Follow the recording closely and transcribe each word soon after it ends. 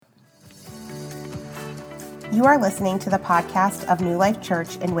You are listening to the podcast of New Life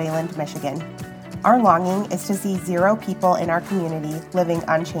Church in Wayland, Michigan. Our longing is to see 0 people in our community living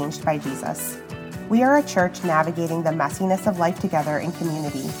unchanged by Jesus. We are a church navigating the messiness of life together in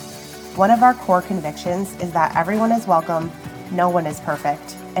community. One of our core convictions is that everyone is welcome, no one is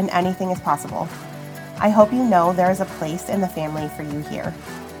perfect, and anything is possible. I hope you know there is a place in the family for you here.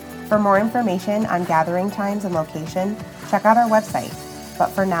 For more information on gathering times and location, check out our website.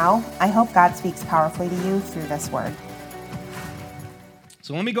 But for now, I hope God speaks powerfully to you through this word.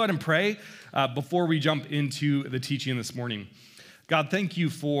 So let me go ahead and pray before we jump into the teaching this morning. God, thank you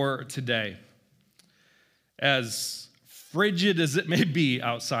for today. As frigid as it may be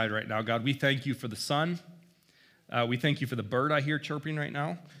outside right now, God, we thank you for the sun. We thank you for the bird I hear chirping right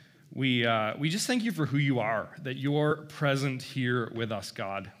now. We just thank you for who you are, that you're present here with us,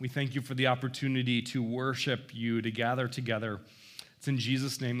 God. We thank you for the opportunity to worship you, to gather together. It's in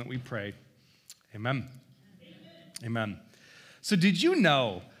Jesus' name that we pray. Amen. Amen. So did you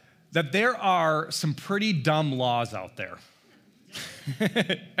know that there are some pretty dumb laws out there?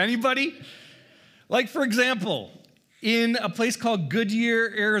 Anybody? Like, for example, in a place called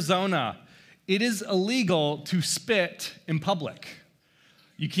Goodyear, Arizona, it is illegal to spit in public.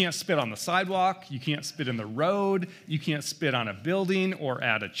 You can't spit on the sidewalk, you can't spit in the road, you can't spit on a building or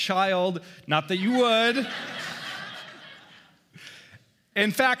at a child. Not that you would.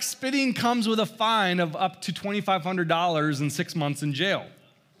 In fact, spitting comes with a fine of up to $2,500 and 6 months in jail.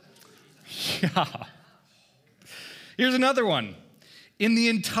 Yeah. Here's another one. In the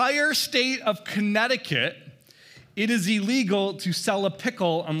entire state of Connecticut, it is illegal to sell a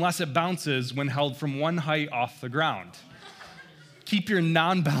pickle unless it bounces when held from one height off the ground. Keep your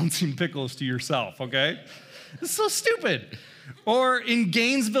non-bouncing pickles to yourself, okay? It's so stupid. Or in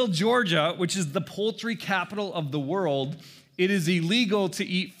Gainesville, Georgia, which is the poultry capital of the world, it is illegal to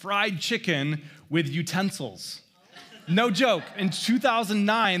eat fried chicken with utensils. No joke. In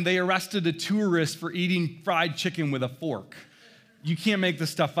 2009, they arrested a tourist for eating fried chicken with a fork. You can't make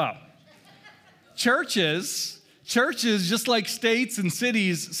this stuff up. Churches, just like states and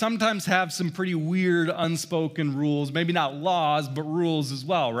cities, sometimes have some pretty weird unspoken rules. Maybe not laws, but rules as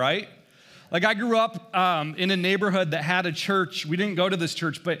well, right? Like, I grew up in a neighborhood that had a church. We didn't go to this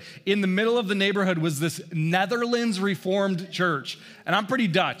church, but in the middle of the neighborhood was this Netherlands Reformed church. And I'm pretty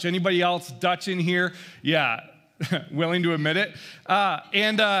Dutch. Anybody else Dutch in here? Yeah, willing to admit it.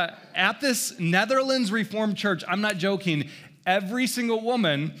 At this Netherlands Reformed church, I'm not joking, every single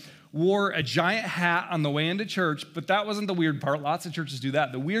woman wore a giant hat on the way into church, but that wasn't the weird part. Lots of churches do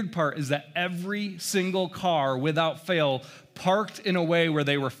that. The weird part is that every single car, without fail, parked in a way where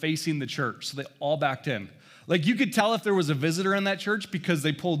they were facing the church, so they all backed in. Like, you could tell if there was a visitor in that church because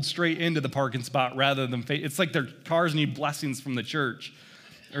they pulled straight into the parking spot rather than it's like their cars need blessings from the church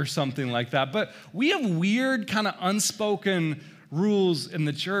or something like that. But we have weird kind of unspoken rules in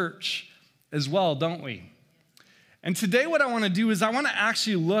the church as well, don't we? And today what I want to do is I want to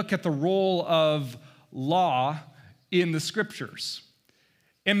actually look at the role of law in the scriptures.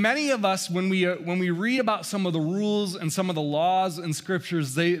 And many of us, when we read about some of the rules and some of the laws in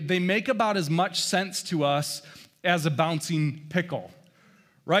scriptures, they make about as much sense to us as a bouncing pickle,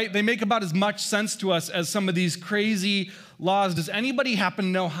 right? They make about as much sense to us as some of these crazy laws. Does anybody happen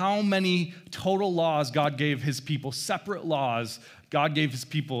to know how many total laws God gave his people, separate laws God gave his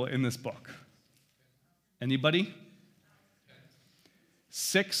people in this book? Anybody?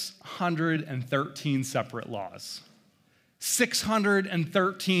 613 separate laws.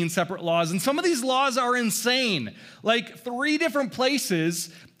 613 separate laws. And some of these laws are insane. Like, 3 different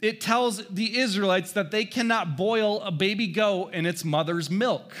places, it tells the Israelites that they cannot boil a baby goat in its mother's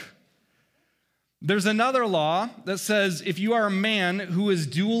milk. There's another law that says if you are a man who is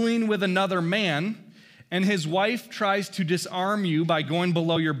dueling with another man and his wife tries to disarm you by going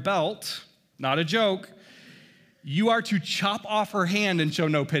below your belt, not a joke, you are to chop off her hand and show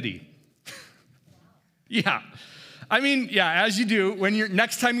no pity. Yeah. I mean, yeah, as you do when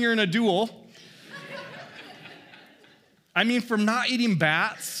next time you're in a duel. I mean, from not eating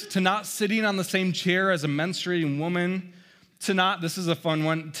bats to not sitting on the same chair as a menstruating woman to not, this is a fun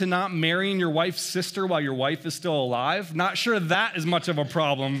one, to not marrying your wife's sister while your wife is still alive. Not sure that is much of a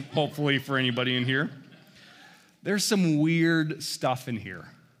problem, hopefully, for anybody in here. There's some weird stuff in here.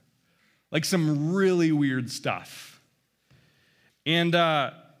 Like some really weird stuff. And,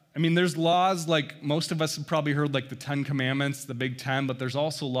 there's laws like most of us have probably heard, like the 10 Commandments, the Big Ten, but there's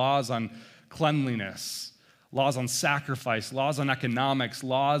also laws on cleanliness, laws on sacrifice, laws on economics,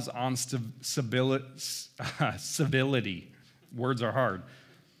 laws on civility. Words are hard.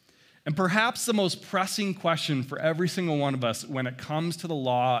 And perhaps the most pressing question for every single one of us when it comes to the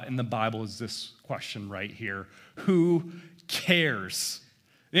law in the Bible is this question right here. Who cares?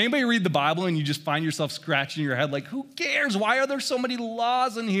 Did anybody read the Bible and you just find yourself scratching your head like, who cares? Why are there so many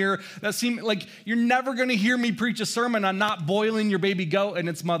laws in here that seem like you're never going to hear me preach a sermon on not boiling your baby goat in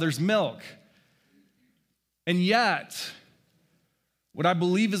its mother's milk? And yet, what I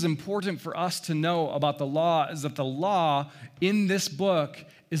believe is important for us to know about the law is that the law in this book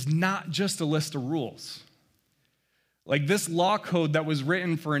is not just a list of rules. Like this law code that was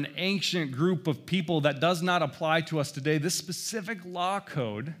written for an ancient group of people that does not apply to us today, this specific law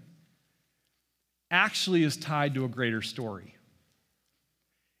code actually is tied to a greater story.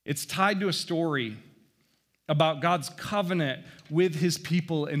 It's tied to a story about God's covenant with his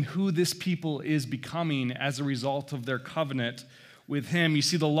people and who this people is becoming as a result of their covenant with him. You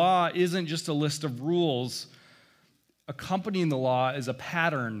see, the law isn't just a list of rules. Accompanying the law is a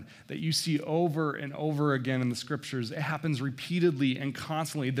pattern that you see over and over again in the scriptures. It happens repeatedly and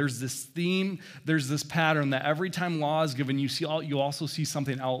constantly. There's this theme, there's this pattern that every time law is given, you also see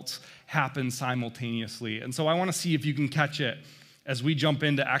something else happen simultaneously. And so I want to see if you can catch it as we jump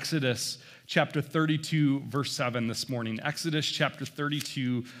into Exodus chapter 32, verse 7 this morning. Exodus chapter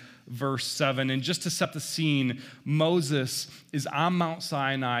 32, verse 7. And just to set the scene, Moses is on Mount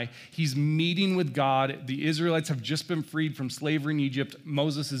Sinai. He's meeting with God. The Israelites have just been freed from slavery in Egypt.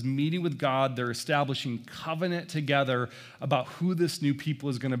 Moses is meeting with God. They're establishing covenant together about who this new people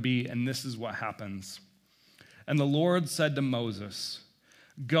is going to be. And this is what happens. And the Lord said to Moses,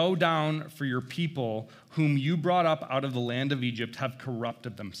 "Go down, for your people, whom you brought up out of the land of Egypt, have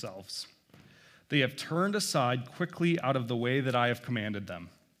corrupted themselves. They have turned aside quickly out of the way that I have commanded them.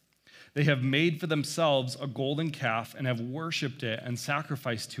 They have made for themselves a golden calf and have worshipped it and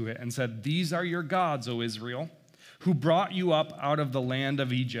sacrificed to it and said, 'These are your gods, O Israel, who brought you up out of the land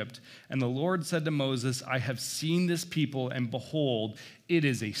of Egypt.' And the Lord said to Moses, 'I have seen this people, and behold, it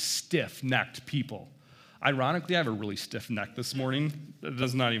is a stiff-necked people.'" Ironically, I have a really stiff neck this morning.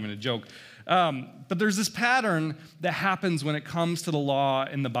 That's not even a joke. But there's this pattern that happens when it comes to the law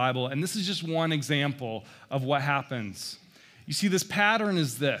in the Bible, and this is just one example of what happens. You see, this pattern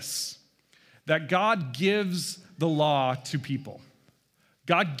is this, that God gives the law to people.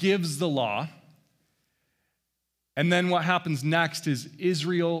 God gives the law, and then what happens next is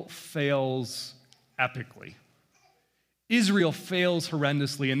Israel fails epically. Israel fails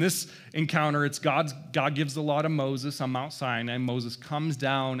horrendously. In this encounter, it's God gives the law to Moses on Mount Sinai. Moses comes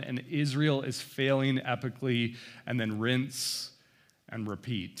down, and Israel is failing epically, and then rinse and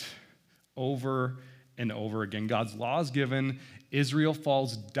repeat over and over again. God's law is given, Israel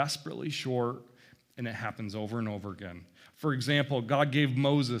falls desperately short, and it happens over and over again. For example, God gave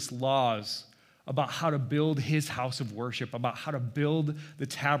Moses laws about how to build his house of worship, about how to build the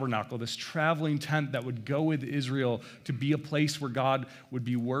tabernacle, this traveling tent that would go with Israel to be a place where God would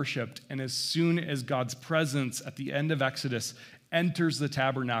be worshiped. And as soon as God's presence at the end of Exodus enters the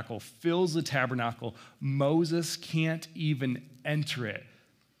tabernacle, fills the tabernacle, Moses can't even enter it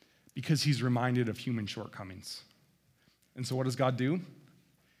because he's reminded of human shortcomings. And so what does God do?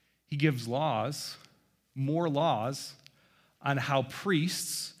 He gives laws, more laws, on how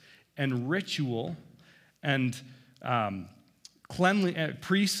priests and ritual and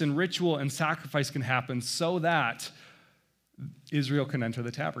priests and ritual and sacrifice can happen so that Israel can enter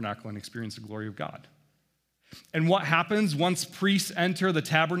the tabernacle and experience the glory of God. And what happens once priests enter the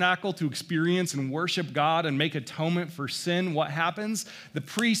tabernacle to experience and worship God and make atonement for sin? What happens? The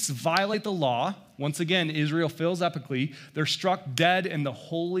priests violate the law. Once again, Israel fails epically. They're struck dead in the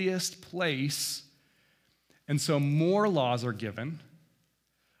holiest place. And so more laws are given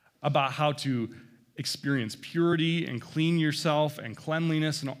about how to experience purity and clean yourself and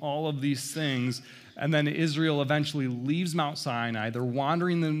cleanliness and all of these things. And then Israel eventually leaves Mount Sinai. They're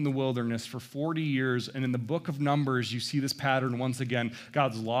wandering in the wilderness for 40 years. And in the book of Numbers, you see this pattern once again.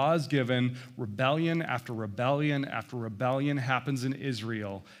 God's law is given. Rebellion after rebellion after rebellion happens in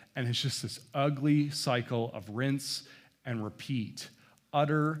Israel. And it's just this ugly cycle of rinse and repeat.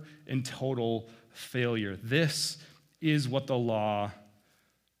 Utter and total failure. This is what the law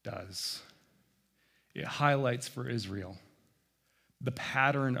does. It highlights for Israel the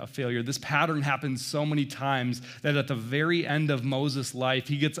pattern of failure. This pattern happens so many times that at the very end of Moses' life,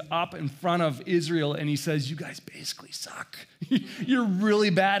 he gets up in front of Israel and he says, "You guys basically suck. You're really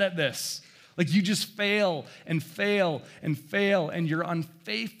bad at this. Like you just fail and fail and fail, and you're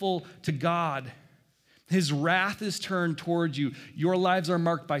unfaithful to God. His wrath is turned towards you. Your lives are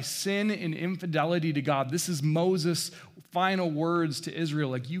marked by sin and infidelity to God." This is Moses' final words to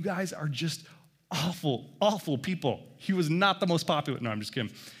Israel. Like, you guys are just awful, awful people. He was not the most popular. No, I'm just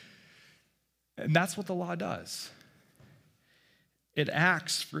kidding. And that's what the law does. It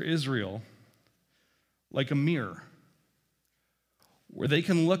acts for Israel like a mirror, where they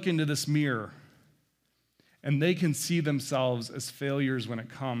can look into this mirror and they can see themselves as failures when it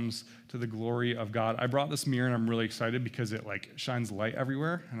comes to the glory of God. I brought this mirror and I'm really excited because it shines light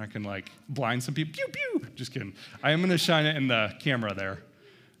everywhere and I can blind some people. Pew, pew. Just kidding. I am going to shine it in the camera there.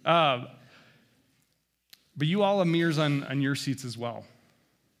 But you all have mirrors on your seats as well.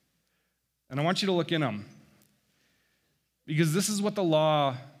 And I want you to look in them, because this is what the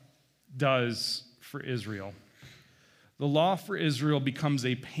law does for Israel. The law for Israel becomes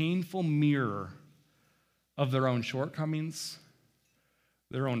a painful mirror of their own shortcomings,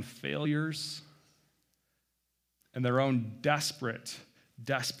 their own failures, and their own desperate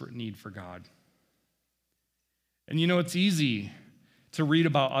need for God. And it's easy to read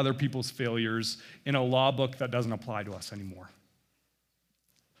about other people's failures in a law book that doesn't apply to us anymore.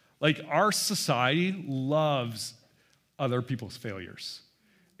 Our society loves other people's failures.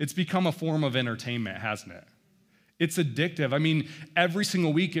 It's become a form of entertainment, hasn't it? It's addictive. I mean, every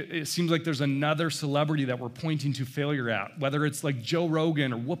single week, it seems like there's another celebrity that we're pointing to failure at, whether it's like Joe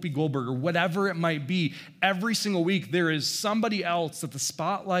Rogan or Whoopi Goldberg or whatever it might be. Every single week, there is somebody else that the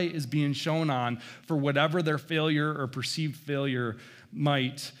spotlight is being shown on for whatever their failure or perceived failure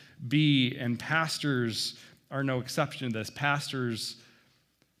might be. And pastors are no exception to this. Pastors,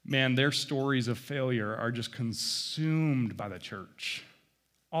 man, their stories of failure are just consumed by the church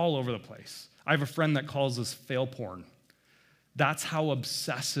all over the place. I have a friend that calls us fail porn. That's how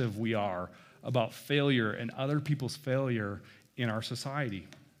obsessive we are about failure and other people's failure in our society.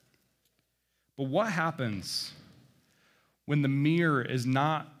 But what happens when the mirror is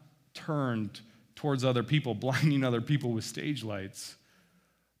not turned towards other people, blinding other people with stage lights,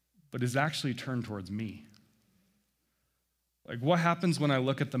 but is actually turned towards me? What happens when I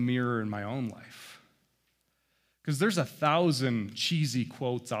look at the mirror in my own life? Because there's 1,000 cheesy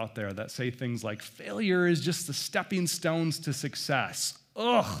quotes out there that say things like, failure is just the stepping stones to success.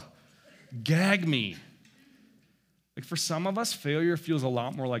 Ugh, gag me. For some of us, failure feels a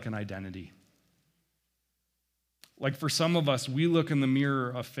lot more like an identity. For some of us, we look in the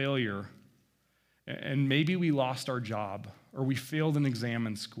mirror of failure, and maybe we lost our job, or we failed an exam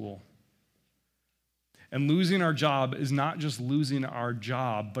in school. And losing our job is not just losing our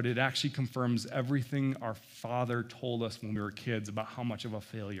job, but it actually confirms everything our father told us when we were kids about how much of a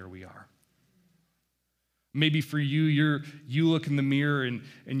failure we are. Maybe for you, you look in the mirror and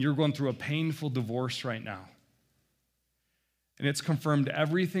you're going through a painful divorce right now. And it's confirmed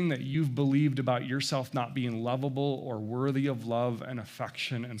everything that you've believed about yourself not being lovable or worthy of love and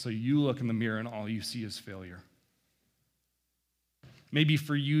affection. And so you look in the mirror and all you see is failure. Maybe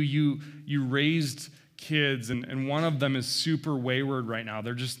for you raised kids, and one of them is super wayward right now.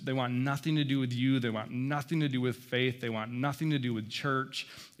 They want nothing to do with you. They want nothing to do with faith. They want nothing to do with church.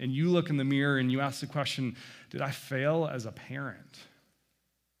 And you look in the mirror and you ask the question, did I fail as a parent?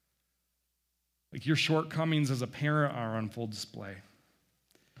 Your shortcomings as a parent are on full display.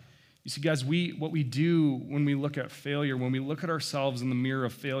 You see, guys, what we do when we look at failure, when we look at ourselves in the mirror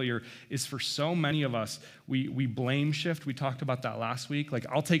of failure, is for so many of us, we blame shift. We talked about that last week.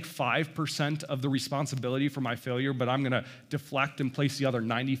 I'll take 5% of the responsibility for my failure, but I'm going to deflect and place the other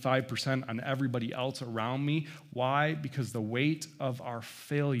 95% on everybody else around me. Why? Because the weight of our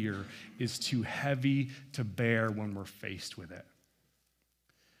failure is too heavy to bear when we're faced with it.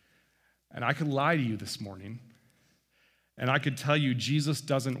 And I could lie to you this morning, and I could tell you Jesus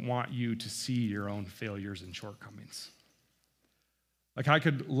doesn't want you to see your own failures and shortcomings. I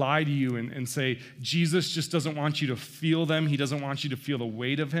could lie to you and say Jesus just doesn't want you to feel them. He doesn't want you to feel the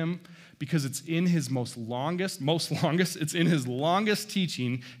weight of him, because it's in his it's in his longest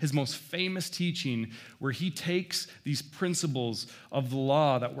teaching, his most famous teaching, where he takes these principles of the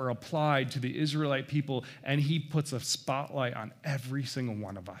law that were applied to the Israelite people and he puts a spotlight on every single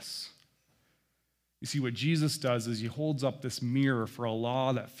one of us. You see, what Jesus does is he holds up this mirror for a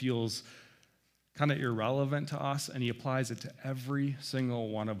law that feels kind of irrelevant to us, and he applies it to every single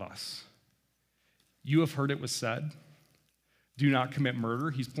one of us. You have heard it was said, do not commit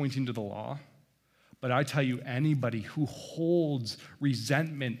murder. He's pointing to the law. But I tell you, anybody who holds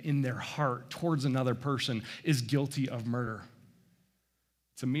resentment in their heart towards another person is guilty of murder.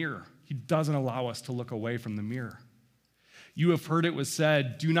 It's a mirror. He doesn't allow us to look away from the mirror. You have heard it was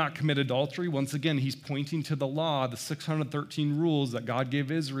said, do not commit adultery. Once again, he's pointing to the law, the 613 rules that God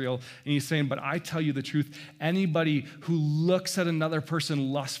gave Israel. And he's saying, but I tell you the truth, anybody who looks at another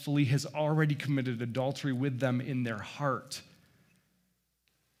person lustfully has already committed adultery with them in their heart.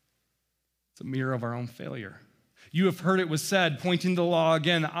 It's a mirror of our own failure. You have heard it was said, pointing to the law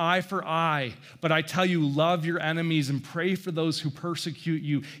again, eye for eye. But I tell you, love your enemies and pray for those who persecute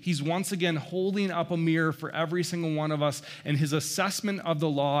you. He's once again holding up a mirror for every single one of us. And his assessment of the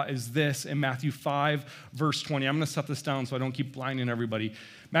law is this in Matthew 5, verse 20. I'm going to set this down so I don't keep blinding everybody.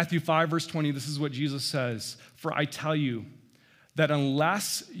 Matthew 5, verse 20, this is what Jesus says. For I tell you that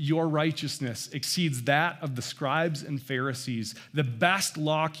unless your righteousness exceeds that of the scribes and Pharisees, the best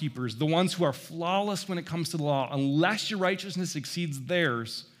law keepers, the ones who are flawless when it comes to the law, unless your righteousness exceeds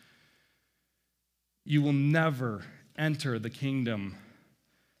theirs, you will never enter the kingdom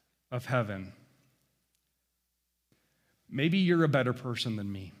of heaven. Maybe you're a better person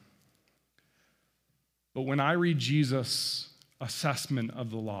than me. But when I read Jesus' assessment of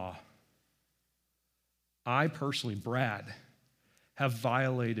the law, I personally, Brad, have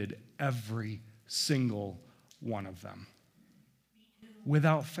violated every single one of them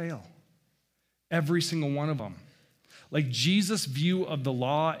without fail. Every single one of them. Like Jesus' view of the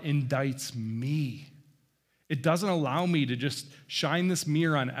law indicts me. It doesn't allow me to just shine this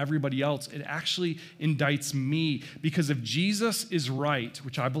mirror on everybody else. It actually indicts me, because if Jesus is right,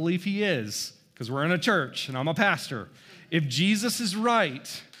 which I believe he is, because we're in a church and I'm a pastor, if Jesus is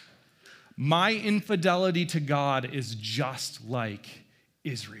right, my infidelity to God is just like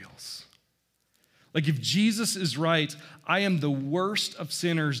Israel's. Like if Jesus is right, I am the worst of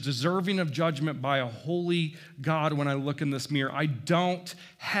sinners, deserving of judgment by a holy God when I look in this mirror. I don't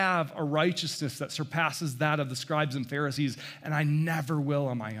have a righteousness that surpasses that of the scribes and Pharisees, and I never will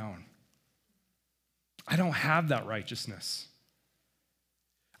on my own. I don't have that righteousness.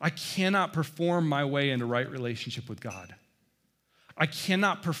 I cannot perform my way into right relationship with God. I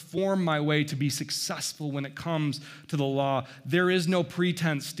cannot perform my way to be successful when it comes to the law. There is no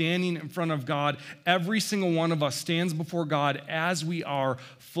pretense standing in front of God. Every single one of us stands before God as we are,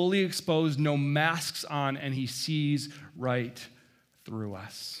 fully exposed, no masks on, and he sees right through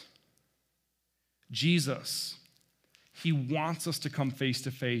us. Jesus, he wants us to come face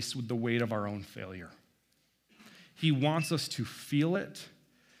to face with the weight of our own failure. He wants us to feel it,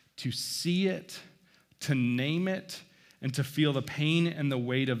 to see it, to name it, and to feel the pain and the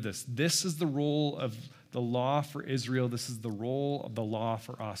weight of this. This is the role of the law for Israel. This is the role of the law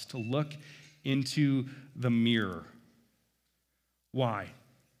for us, to look into the mirror. Why?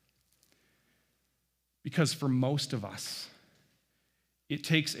 Because for most of us, it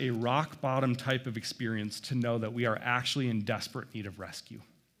takes a rock bottom type of experience to know that we are actually in desperate need of rescue.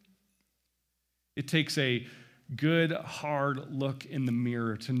 It takes a good, hard look in the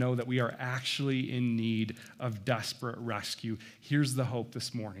mirror to know that we are actually in need of desperate rescue. Here's the hope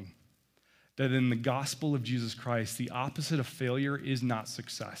this morning, that in the gospel of Jesus Christ, the opposite of failure is not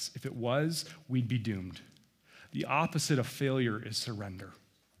success. If it was, we'd be doomed. The opposite of failure is surrender.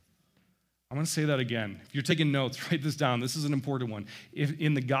 I'm going to say that again. If you're taking notes, write this down. This is an important one. If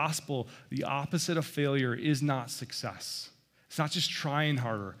in the gospel, the opposite of failure is not success. It's not just trying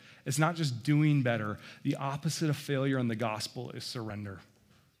harder. It's not just doing better. The opposite of failure in the gospel is surrender.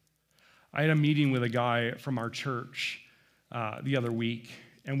 I had a meeting with a guy from our church the other week,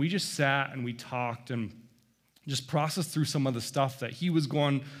 and we just sat and we talked and just processed through some of the stuff that he was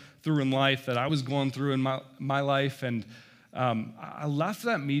going through in life, that I was going through in my life, and I left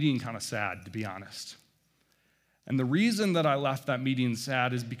that meeting kind of sad, to be honest. And the reason that I left that meeting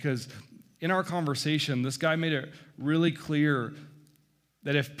sad is because in our conversation, this guy made it really clear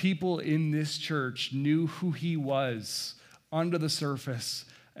that if people in this church knew who he was under the surface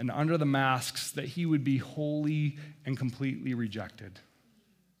and under the masks, that he would be wholly and completely rejected.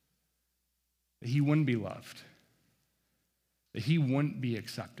 That he wouldn't be loved. That he wouldn't be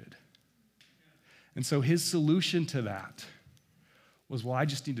accepted. And so his solution to that was, well, I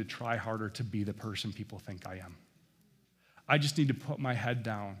just need to try harder to be the person people think I am. I just need to put my head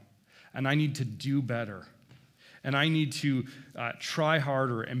down. And I need to do better. And I need to try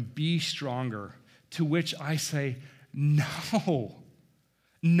harder and be stronger. To which I say, no.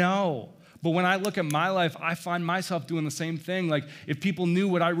 But when I look at my life, I find myself doing the same thing. Like if people knew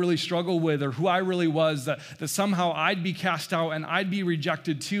what I really struggle with or who I really was, that somehow I'd be cast out and I'd be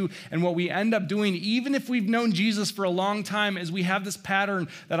rejected too. And what we end up doing, even if we've known Jesus for a long time, is we have this pattern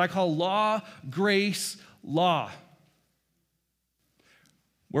that I call law, grace, law.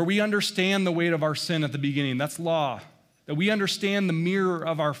 Where we understand the weight of our sin at the beginning, that's law. That we understand the mirror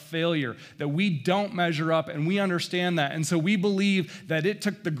of our failure, that we don't measure up, and we understand that. And so we believe that it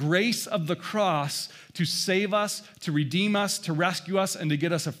took the grace of the cross to save us, to redeem us, to rescue us, and to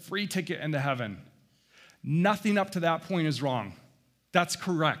get us a free ticket into heaven. Nothing up to that point is wrong. That's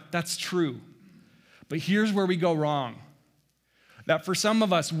correct. That's true. But here's where we go wrong. That for some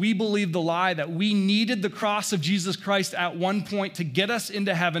of us, we believe the lie that we needed the cross of Jesus Christ at one point to get us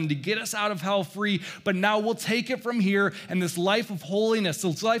into heaven, to get us out of hell free, but now we'll take it from here, and this life of holiness,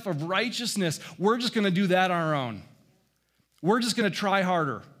 this life of righteousness, we're just going to do that on our own. We're just going to try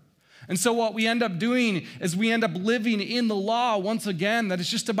harder. And so what we end up doing is we end up living in the law once again, that it's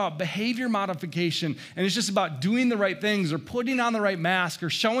just about behavior modification, and it's just about doing the right things or putting on the right mask or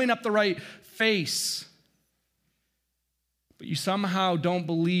showing up the right face. But you somehow don't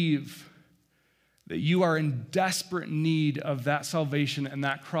believe that you are in desperate need of that salvation and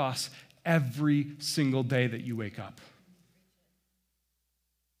that cross every single day that you wake up.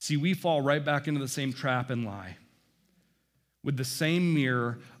 See, we fall right back into the same trap and lie, with the same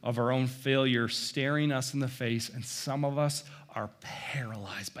mirror of our own failure staring us in the face, and some of us are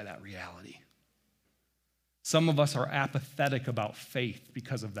paralyzed by that reality. Some of us are apathetic about faith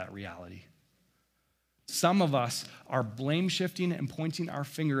because of that reality. Some of us are blame shifting and pointing our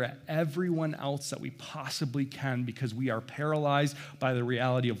finger at everyone else that we possibly can because we are paralyzed by the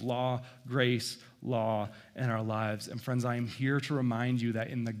reality of law, grace, law in our lives. And friends, I am here to remind you that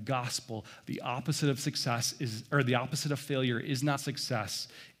in the gospel, the opposite of success is, or the opposite of failure is not success,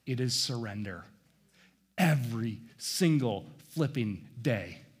 it is surrender. Every single flipping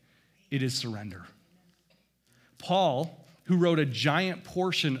day, it is surrender. Paul, who wrote a giant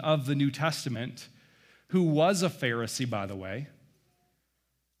portion of the New Testament, who was a Pharisee, by the way,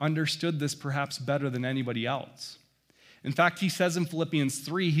 understood this perhaps better than anybody else. In fact, he says in Philippians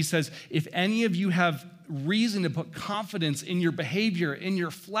 3, he says, if any of you have reason to put confidence in your behavior, in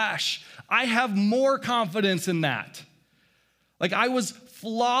your flesh, I have more confidence in that. Like, I was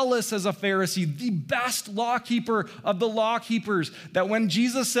flawless as a Pharisee, the best lawkeeper of the lawkeepers, that when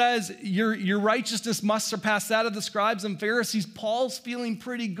Jesus says your righteousness must surpass that of the scribes and Pharisees, Paul's feeling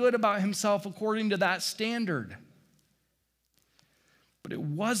pretty good about himself according to that standard. But it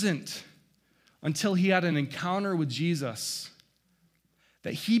wasn't until he had an encounter with Jesus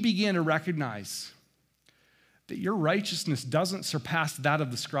that he began to recognize that your righteousness doesn't surpass that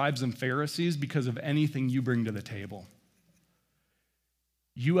of the scribes and Pharisees because of anything you bring to the table.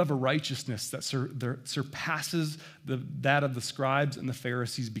 You have a righteousness that surpasses that of the scribes and the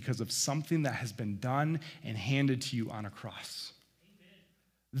Pharisees because of something that has been done and handed to you on a cross.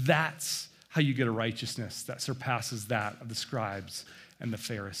 Amen. That's how you get a righteousness that surpasses that of the scribes and the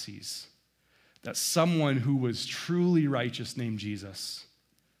Pharisees. That someone who was truly righteous named Jesus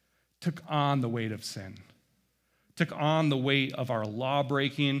took on the weight of sin, took on the weight of our law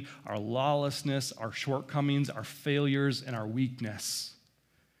breaking, our lawlessness, our shortcomings, our failures, and our weakness.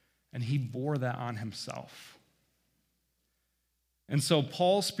 And he bore that on himself. And so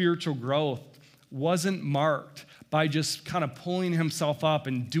Paul's spiritual growth wasn't marked by just kind of pulling himself up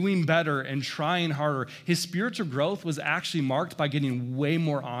and doing better and trying harder. His spiritual growth was actually marked by getting way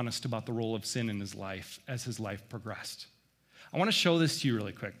more honest about the role of sin in his life as his life progressed. I want to show this to you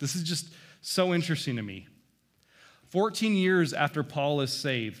really quick. This is just so interesting to me. 14 years after Paul is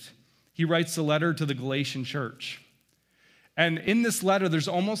saved, he writes a letter to the Galatian church. And in this letter, there's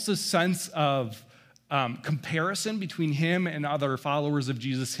almost a sense of comparison between him and other followers of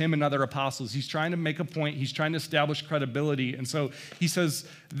Jesus, him and other apostles. He's trying to make a point. He's trying to establish credibility. And so he says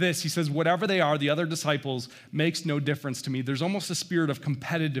this. He says, whatever they are, the other disciples, makes no difference to me. There's almost a spirit of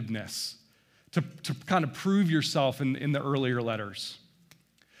competitiveness to kind of prove yourself in the earlier letters.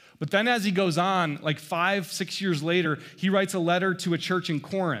 But then as he goes on, like 5-6 years later, he writes a letter to a church in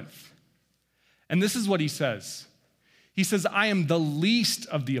Corinth. And this is what he says. He says, I am the least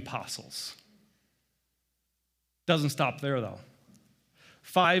of the apostles. Doesn't stop there, though.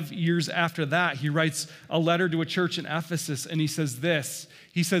 5 years after that, he writes a letter to a church in Ephesus, and he says this.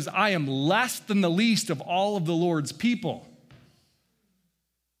 He says, I am less than the least of all of the Lord's people.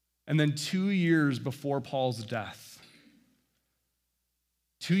 And then 2 years before Paul's death,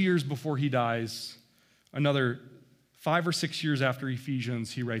 2 years before he dies, another 5 or 6 years after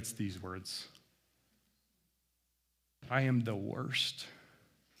Ephesians, he writes these words. I am the worst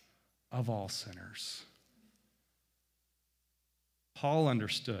of all sinners. Paul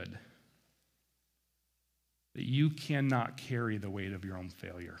understood that you cannot carry the weight of your own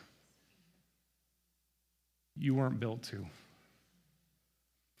failure. You weren't built to.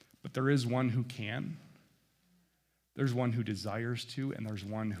 But there is one who can. There's one who desires to, and there's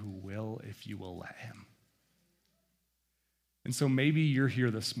one who will if you will let him. And so maybe you're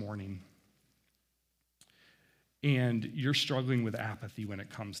here this morning and you're struggling with apathy when it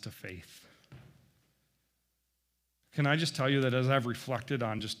comes to faith. Can I just tell you that as I've reflected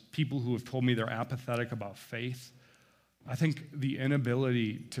on just people who have told me they're apathetic about faith, I think the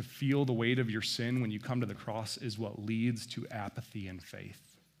inability to feel the weight of your sin when you come to the cross is what leads to apathy in faith.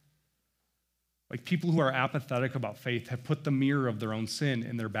 Like people who are apathetic about faith have put the mirror of their own sin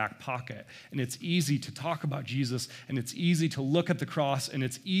in their back pocket. And it's easy to talk about Jesus, and it's easy to look at the cross, and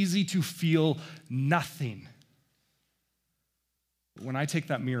it's easy to feel nothing. But when I take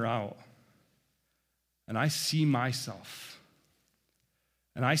that mirror out and I see myself,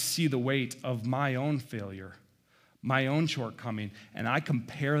 and I see the weight of my own failure, my own shortcoming, and I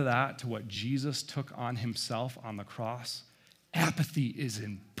compare that to what Jesus took on himself on the cross, apathy is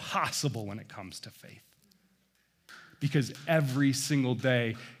impossible when it comes to faith. Because every single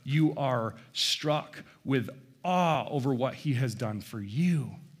day you are struck with awe over what he has done for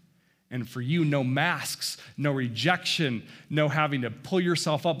you. And for you, no masks, no rejection, no having to pull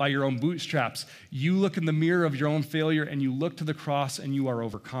yourself up by your own bootstraps. You look in the mirror of your own failure and you look to the cross and you are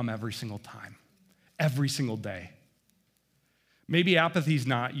overcome every single time, every single day. Maybe apathy is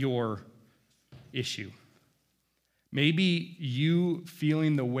not your issue. Maybe you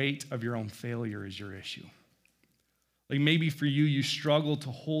feeling the weight of your own failure is your issue. Like maybe for you, you struggle to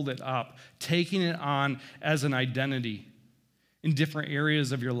hold it up, taking it on as an identity in different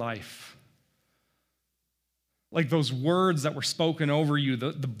areas of your life. Like those words that were spoken over you,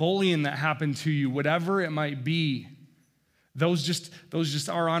 the bullying that happened to you, whatever it might be, those just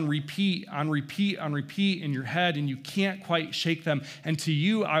are on repeat in your head, and you can't quite shake them. And to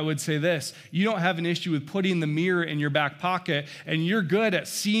you, I would say this: you don't have an issue with putting the mirror in your back pocket, and you're good at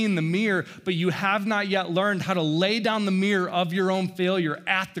seeing the mirror, but you have not yet learned how to lay down the mirror of your own failure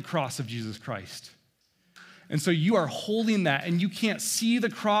at the cross of Jesus Christ. And so you are holding that, and you can't see the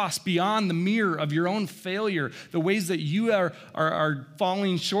cross beyond the mirror of your own failure, the ways that you are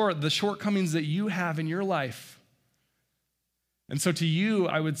falling short, the shortcomings that you have in your life. And so to you,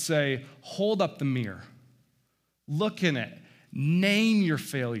 I would say, hold up the mirror, look in it, name your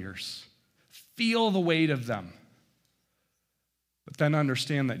failures, feel the weight of them. But then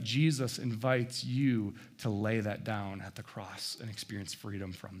understand that Jesus invites you to lay that down at the cross and experience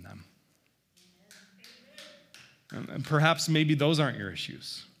freedom from them. And perhaps maybe those aren't your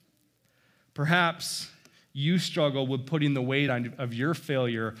issues. Perhaps you struggle with putting the weight of your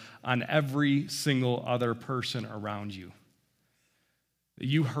failure on every single other person around you.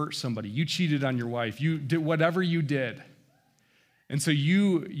 You hurt somebody, you cheated on your wife, you did whatever you did. And so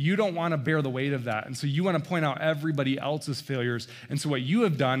you don't want to bear the weight of that. And so you want to point out everybody else's failures. And so what you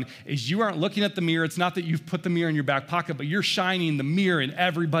have done is you aren't looking at the mirror. It's not that you've put the mirror in your back pocket, but you're shining the mirror in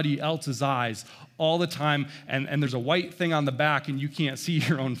everybody else's eyes all the time. And there's a white thing on the back, and you can't see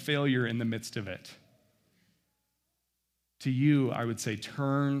your own failure in the midst of it. To you, I would say,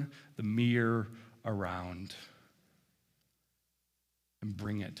 turn the mirror around and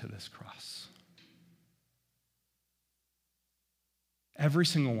bring it to this cross. Every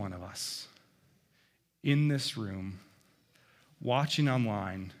single one of us in this room, watching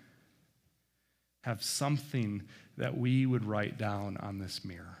online, have something that we would write down on this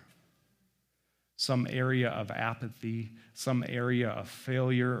mirror. Some area of apathy, some area of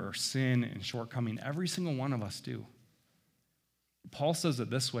failure or sin and shortcoming. Every single one of us do. Paul says it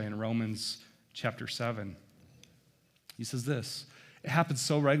this way in Romans chapter 7. He says this: it happens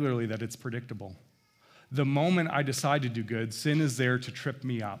so regularly that it's predictable. The moment I decide to do good, sin is there to trip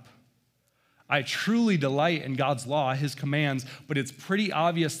me up. I truly delight in God's law, his commands, but it's pretty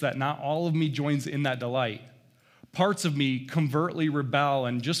obvious that not all of me joins in that delight. Parts of me covertly rebel,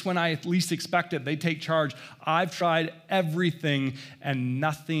 and just when I least expect it, they take charge. I've tried everything, and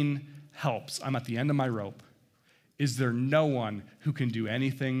nothing helps. I'm at the end of my rope. Is there no one who can do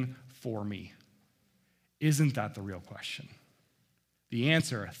anything for me? Isn't that the real question? The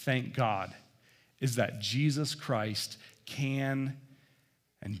answer, thank God, is that Jesus Christ can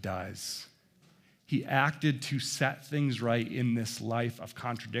and does. He acted to set things right in this life of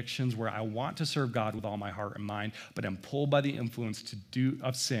contradictions where I want to serve God with all my heart and mind, but am pulled by the influence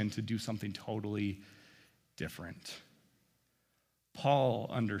of sin to do something totally different. Paul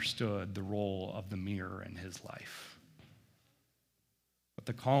understood the role of the mirror in his life. But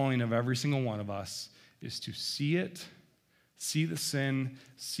the calling of every single one of us is to see it, see the sin,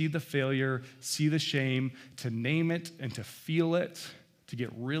 see the failure, see the shame, to name it and to feel it, to get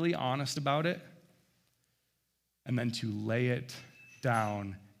really honest about it, and then to lay it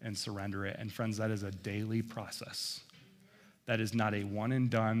down and surrender it. And friends, that is a daily process. That is not a one and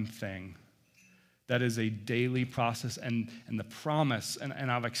done thing. That is a daily process, and the promise,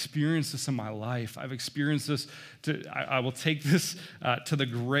 and I've experienced this in my life. I've experienced this, I will take this to the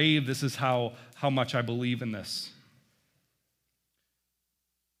grave. This is how much I believe in this.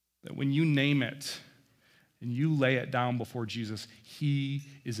 That when you name it and you lay it down before Jesus, he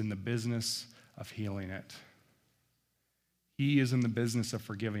is in the business of healing it. He is in the business of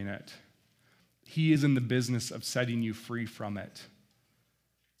forgiving it. He is in the business of setting you free from it.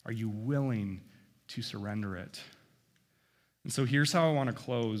 Are you willing to surrender it? And so here's how I want to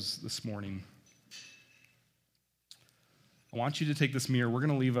close this morning. I want you to take this mirror. We're going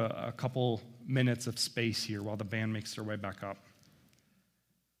to leave a couple minutes of space here while the band makes their way back up.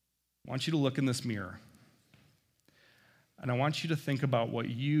 I want you to look in this mirror. And I want you to think about what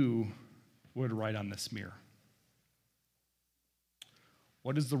you would write on this mirror.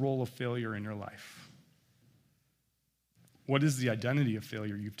 What is the role of failure in your life? What is the identity of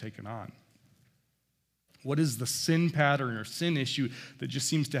failure you've taken on? What is the sin pattern or sin issue that just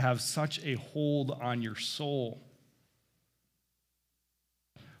seems to have such a hold on your soul?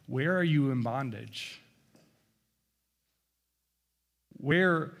 Where are you in bondage?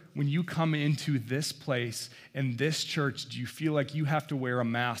 Where, when you come into this place and this church, do you feel like you have to wear a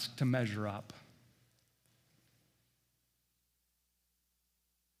mask to measure up?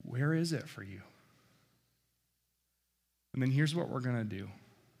 Where is it for you? And then here's what we're going to do.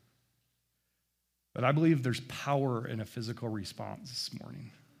 But I believe there's power in a physical response this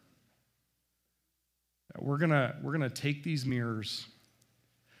morning. We're gonna take these mirrors,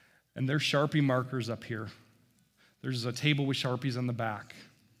 and there's Sharpie markers up here. There's a table with Sharpies on the back.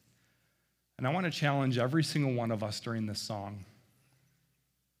 And I want to challenge every single one of us during this song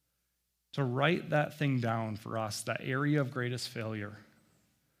to write that thing down for us, that area of greatest failure,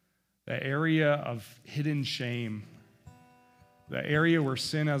 that area of hidden shame, the area where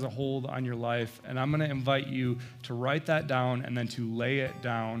sin has a hold on your life. And I'm going to invite you to write that down and then to lay it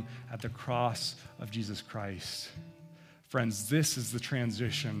down at the cross of Jesus Christ. Friends, this is the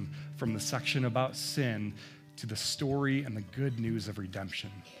transition from the section about sin to the story and the good news of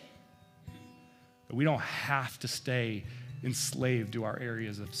redemption. That we don't have to stay enslaved to our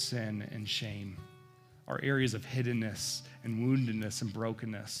areas of sin and shame, our areas of hiddenness and woundedness and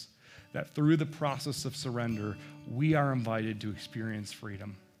brokenness. That through the process of surrender, we are invited to experience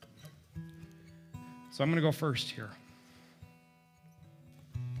freedom. So I'm going to go first here.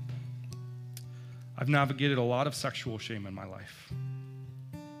 I've navigated a lot of sexual shame in my life.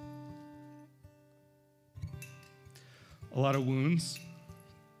 A lot of wounds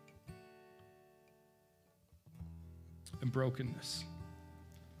and brokenness.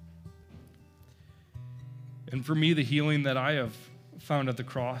 And for me, the healing that I have found at the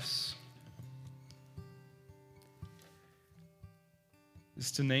cross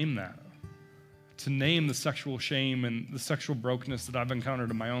is to name that, to name the sexual shame and the sexual brokenness that I've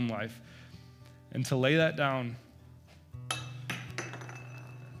encountered in my own life, and to lay that down.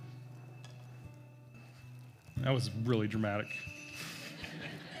 That was really dramatic.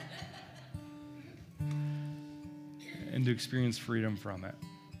 And to experience freedom from it.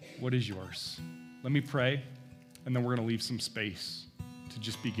 What is yours? Let me pray, and then we're going to leave some space to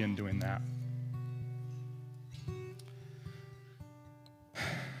just begin doing that.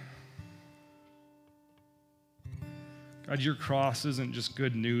 God, your cross isn't just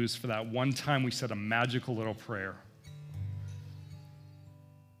good news for that one time we said a magical little prayer.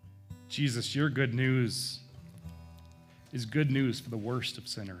 Jesus, your good news is good news for the worst of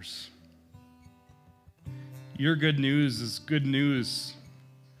sinners. Your good news is good news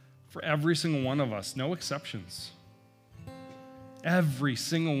for every single one of us, no exceptions. Every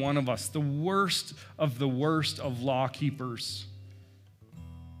single one of us, the worst of law keepers,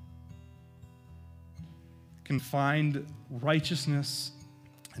 can find righteousness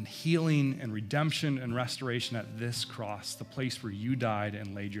and healing and redemption and restoration at this cross, the place where you died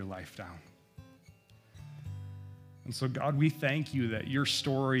and laid your life down. And so, God, we thank you that your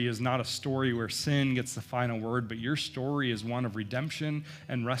story is not a story where sin gets the final word, but your story is one of redemption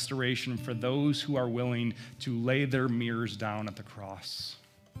and restoration for those who are willing to lay their mirrors down at the cross.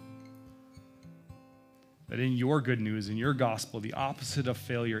 That in your good news, in your gospel, the opposite of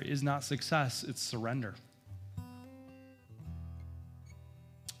failure is not success, it's surrender.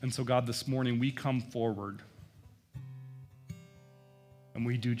 And so, God, this morning we come forward and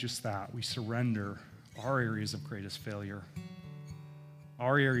we do just that. We surrender our areas of greatest failure,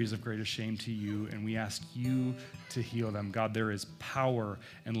 our areas of greatest shame to you, and we ask you to heal them. God, there is power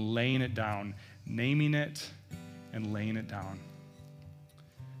in laying it down, naming it and laying it down.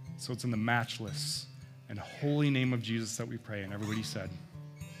 So it's in the matchless and holy name of Jesus that we pray. And everybody said,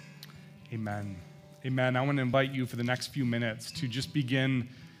 amen. Amen. I want to invite you for the next few minutes to just begin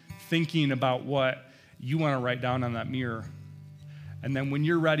thinking about what you want to write down on that mirror. And then when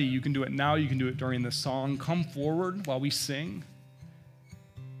you're ready, you can do it now, you can do it during the song. Come forward while we sing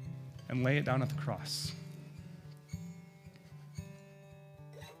and lay it down at the cross.